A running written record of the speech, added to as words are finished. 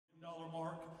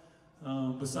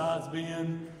Besides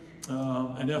being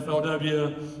an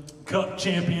FLW Cup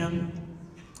champion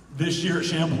this year at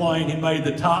Champlain, he made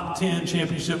the top 10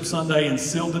 championship Sunday and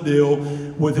sealed the deal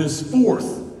with his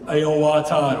 4th AOY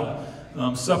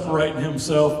title, separating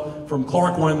himself from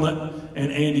Clark Wendlandt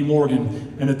and Andy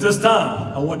Morgan. And at this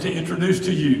time, I want to introduce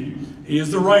to you, he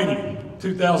is the reigning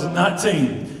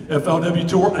 2019 FLW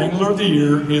Tour Angler of the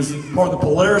Year. He is part of the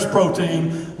Polaris Pro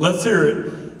Team. Let's hear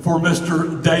it for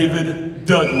Mr. David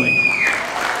Dudley.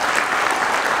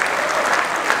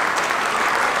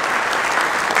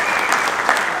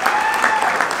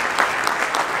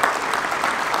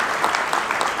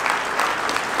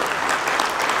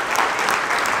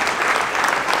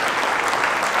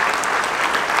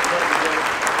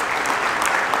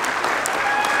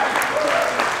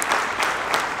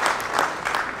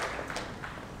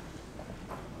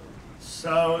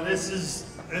 So this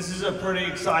is a pretty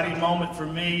exciting moment for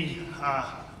me.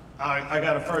 I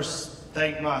got to first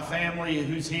thank my family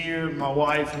who's here, my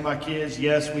wife and my kids.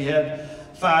 Yes, we had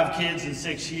 5 kids in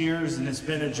 6 years, and it's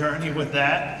been a journey with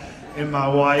that. And my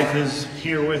wife is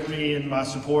here with me and my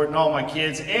support, and all my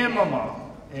kids and my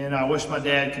mom. And I wish my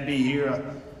dad could be here.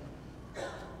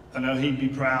 I know he'd be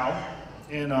proud.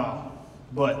 And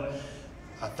but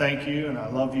I thank you and I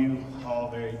love you all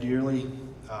very dearly.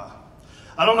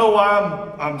 I don't know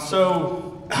why I'm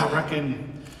so, I reckon,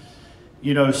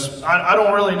 you know, I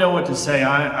don't really know what to say.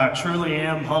 I truly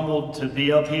am humbled to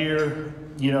be up here.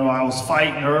 You know, I was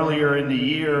fighting earlier in the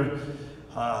year.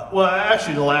 Well,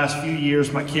 actually the last few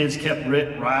years, my kids kept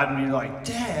riding me like,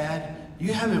 Dad,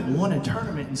 you haven't won a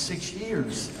tournament in 6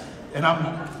 years. And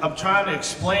I'm trying to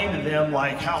explain to them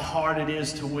like how hard it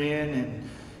is to win, and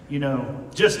you know,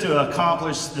 just to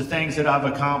accomplish the things that I've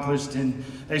accomplished. And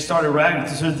they started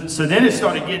ragging. So then it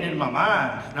started getting in my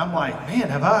mind. And I'm like, man,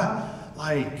 have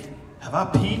I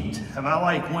peaked? Have I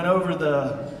like went over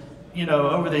the, you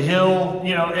know, over the hill?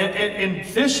 You know, and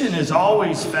fishing has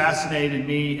always fascinated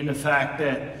me in the fact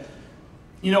that,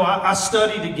 you know, I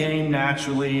study the game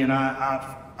naturally, and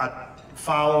I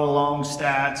follow along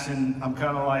stats, and I'm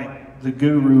kind of like the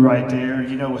guru right there,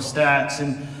 you know, with stats.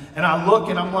 And I look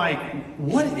and I'm like,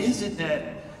 what is it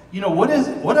that, you know, what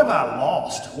have I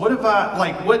lost? What have I,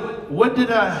 like, what did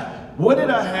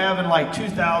I have in like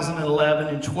 2011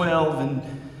 and 12, and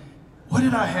what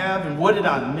did I have and what did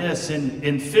I miss?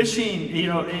 And fishing, you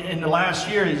know, in the last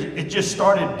year, it just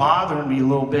started bothering me a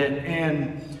little bit.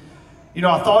 And, you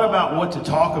know, I thought about what to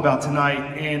talk about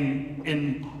tonight,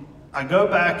 and I go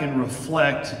back and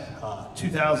reflect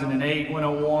 2008 when I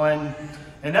won,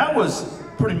 and that was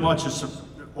pretty much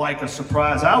like a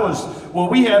surprise.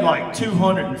 We had like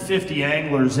 250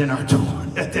 anglers in our tour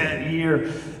at that year,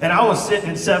 and I was sitting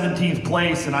in 17th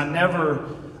place, and I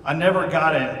never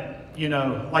got it, you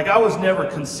know, like I was never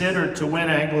considered to win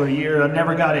Angler of the Year. I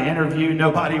never got an interview.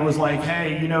 Nobody was like,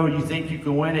 hey, you know, you think you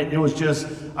can win it? It was just,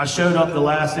 I showed up the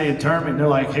last day of the tournament, and they're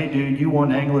like, hey dude, you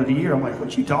won Angler of the Year. I'm like,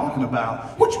 what you talking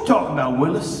about? What you talking about,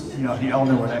 Willis? You know, y'all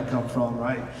know where that comes from,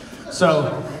 right?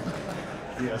 So,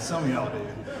 yeah, some of y'all do.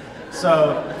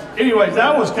 So, anyways,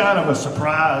 that was kind of a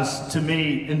surprise to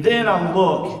me. And then I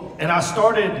look, and I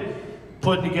started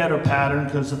putting together a pattern,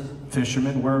 because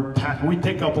fishermen, we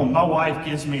pick up on, my wife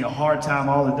gives me a hard time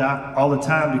all the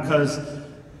time because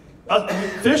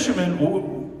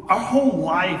fishermen, our whole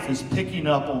life is picking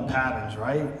up on patterns,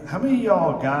 right? How many of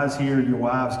y'all guys here, your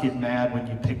wives get mad when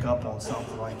you pick up on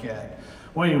something like that?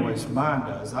 Well, anyways, mine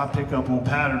does. I pick up on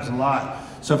patterns a lot.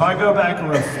 So if I go back and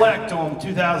reflect on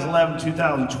 2011,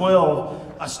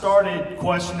 2012, I started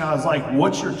questioning. I was like,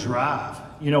 what's your drive?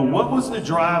 You know, what was the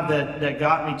drive that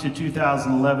got me to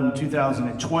 2011,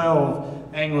 2012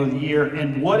 Angler of the Year,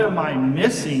 and what am I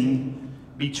missing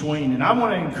between? And I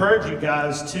want to encourage you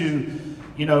guys to,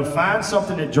 you know, find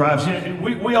something that drives you.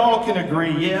 We all can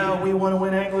agree, yeah, we want to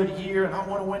win Angler of the Year, and I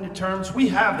want to win the tournaments. We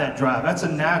have that drive. That's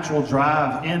a natural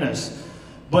drive in us.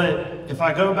 But if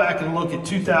I go back and look at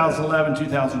 2011,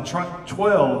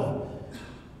 2012,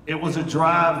 it was a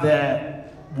drive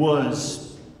that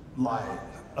was like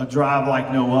a drive like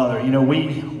no other. You know,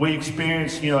 we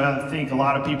experienced, you know, I think a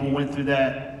lot of people went through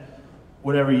that,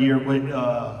 whatever year, with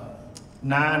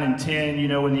 9 and 10, you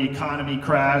know, when the economy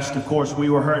crashed. Of course, we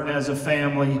were hurting as a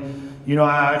family. You know,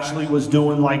 I actually was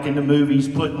doing like in the movies,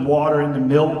 putting water in the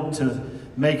milk to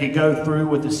make it go through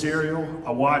with the cereal.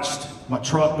 I watched my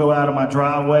truck go out of my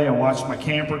driveway. I watched my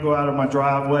camper go out of my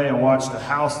driveway. I watched the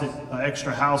house, the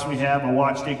extra house we have, I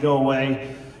watched it go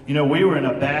away. You know, we were in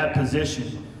a bad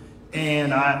position.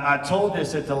 And I told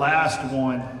this at the last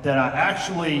one, that I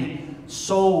actually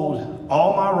sold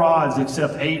all my rods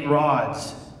except 8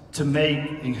 rods to make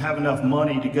and have enough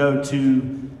money to go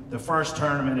to the first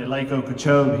tournament at Lake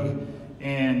Okeechobee.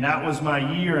 And that was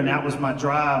my year, and that was my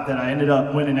drive that I ended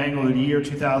up winning Angler of the Year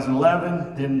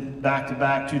 2011, then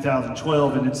back-to-back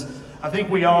 2012. And I think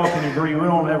we all can agree we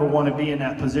don't ever want to be in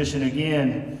that position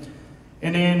again.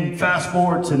 And then fast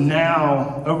forward to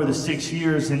now, over the 6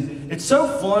 years, and it's so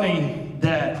funny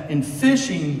that in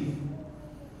fishing,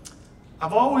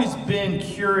 I've always been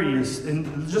curious,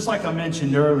 and just like I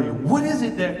mentioned earlier, what is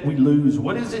it that we lose?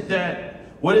 What is it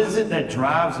that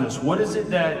drives us? What is it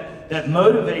that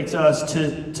motivates us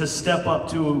to step up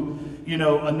to, you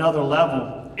know, another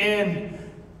level? And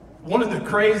one of the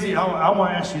crazy, I want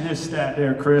to ask you this stat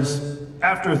there, Chris.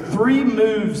 After 3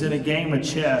 moves in a game of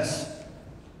chess,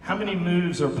 how many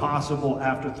moves are possible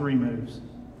after 3 moves?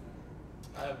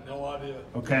 I have no idea.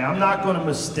 Okay, I'm not going to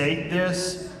mistake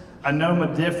this. I know the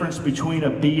difference between a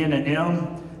B and an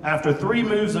M. After 3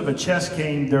 moves of a chess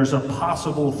game, there's a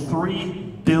possible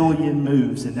 3 billion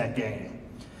moves in that game.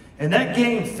 And that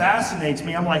game fascinates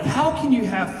me. I'm like, how can you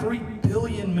have 3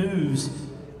 billion moves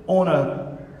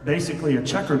on basically a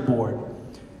checkerboard?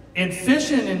 And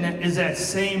fishing is that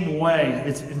same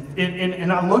way.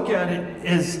 And I look at it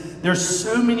as there's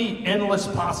so many endless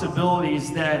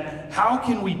possibilities that how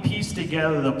can we piece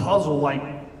together the puzzle like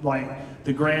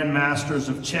the grandmasters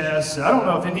of chess? I don't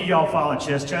know if any of y'all follow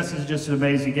chess. Chess is just an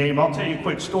amazing game. I'll tell you a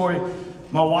quick story.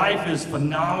 My wife is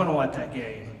phenomenal at that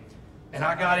game. And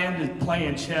I got into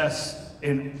playing chess,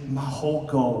 and my whole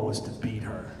goal was to beat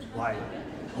her. Like,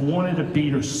 I wanted to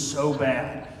beat her so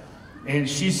bad. And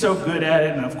she's so good at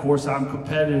it, and of course I'm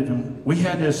competitive. And we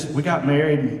got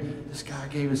married, and this guy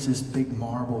gave us this big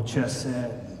marble chess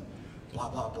set, and blah,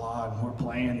 blah, blah, and we're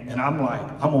playing. And I'm like,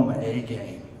 I'm on my A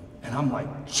game. And I'm like,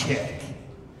 check. And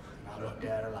I looked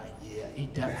at her like, yeah,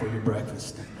 eat that for your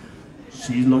breakfast.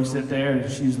 She looks at there,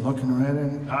 and she's looking around,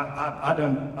 and I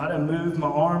done moved my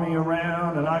army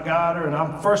around, and I got her,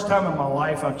 and first time in my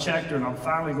life I've checked her, and I'm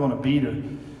finally gonna beat her.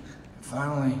 And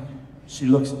finally, she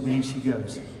looks at me, and she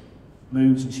goes,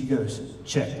 moves, and she goes,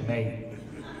 checkmate.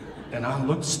 And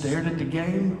I stared at the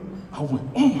game. I went,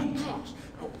 oh my gosh.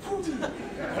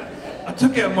 I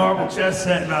took that marble chess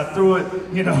set and I threw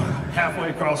it, you know, halfway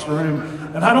across the room.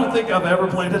 And I don't think I've ever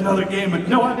played another game. But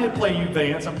no, I did play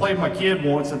Vance. I played my kid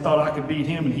once and thought I could beat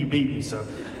him, and he beat me. So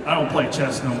I don't play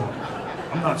chess no more.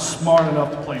 I'm not smart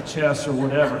enough to play chess or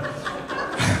whatever.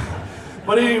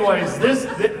 But anyways,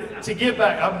 to get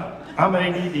back, I'm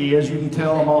ADD, as you can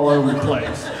tell. I'm all over the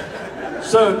place.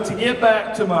 So to get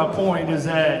back to my point is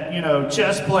that, you know,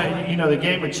 chess play, you know, the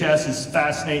game of chess is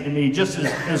fascinating to me just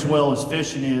as well as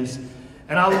fishing is.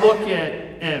 And I look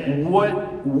at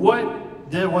what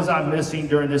was I missing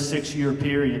during this 6-year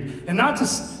period. And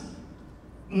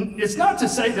it's not to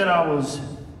say that I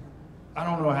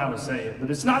don't know how to say it,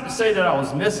 but it's not to say that I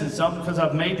was missing something, because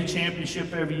I've made the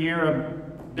championship every year.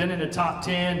 I've been in the top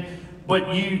 10,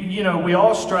 but you know, we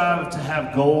all strive to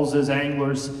have goals as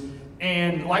anglers.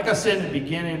 And like I said in the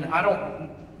beginning, I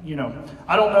don't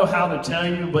know how to tell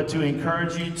you, but to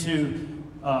encourage you to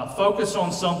focus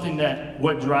on something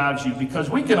what drives you, because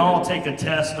we can all take a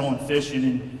test on fishing,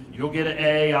 and you'll get an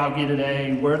A, I'll get an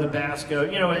A, where the bass go.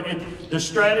 You know, the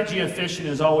strategy of fishing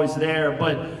is always there,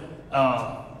 but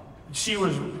she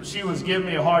was giving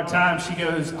me a hard time. She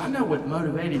goes, I know what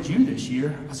motivated you this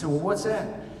year. I said, well, what's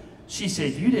that? She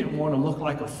said, you didn't want to look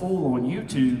like a fool on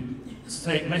YouTube,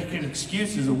 making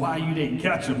excuses of why you didn't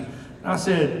catch them. And I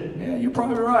said, yeah, you're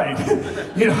probably right.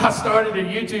 You know, I started a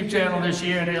YouTube channel this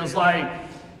year, and it was like,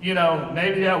 you know,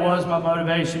 maybe that was my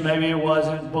motivation, maybe it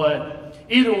wasn't, but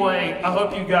either way, I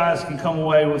hope you guys can come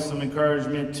away with some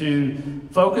encouragement to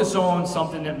focus on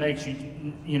something that makes you,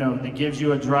 you know, that gives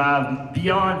you a drive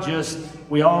beyond just,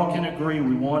 we all can agree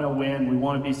we want to win, we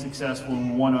want to be successful,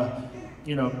 we want to,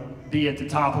 you know, be at the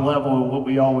top level of what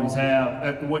we always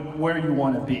have, where you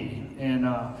want to be. And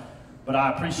but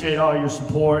I appreciate all your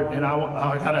support, and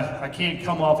I can't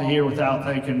come off of here without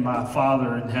thanking my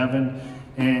Father in heaven,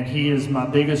 and He is my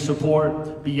biggest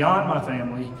support beyond my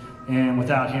family, and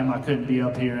without Him I couldn't be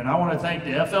up here. And I want to thank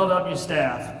the FLW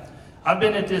staff. I've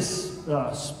been at this,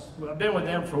 I've been with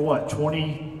them for what,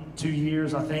 22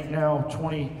 years I think now,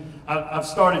 I've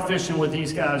started fishing with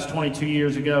these guys 22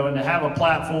 years ago, and to have a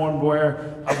platform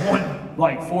where I've won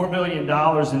like $4 million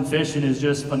in fishing is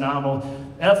just phenomenal.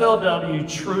 FLW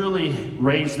truly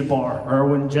raised the bar.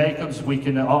 Irwin Jacobs, we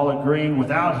can all agree,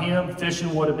 without him,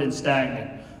 fishing would have been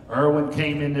stagnant. Irwin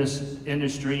came in this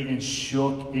industry and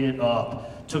shook it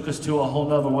up. Took us to a whole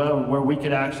nother level where we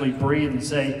could actually breathe and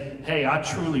say, hey, I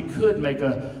truly could make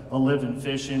a living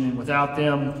fishing, and without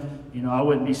them, you know, I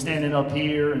wouldn't be standing up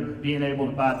here and being able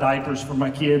to buy diapers for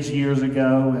my kids years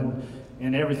ago,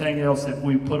 and everything else that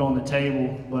we put on the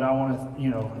table. But I want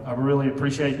to, I really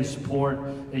appreciate the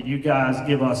support that you guys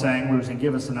give us anglers and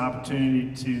give us an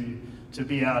opportunity to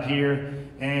be out here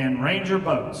and Ranger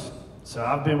boats. So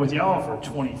I've been with y'all for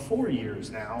 24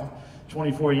 years now,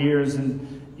 24 years,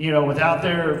 and without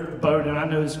their boat, and I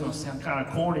know this is going to sound kind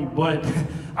of corny, but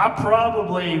I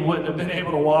probably wouldn't have been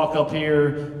able to walk up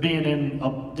here being in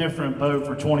a different boat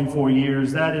for 24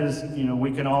 years. That is,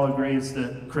 we can all agree it's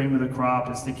the cream of the crop.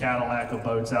 It's the Cadillac of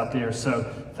boats out there.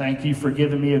 So thank you for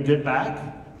giving me a good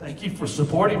back. Thank you for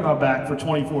supporting my back for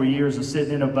 24 years of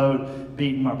sitting in a boat,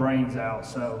 beating my brains out.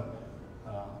 So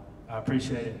I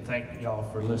appreciate it. Thank y'all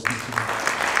for listening to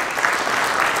me.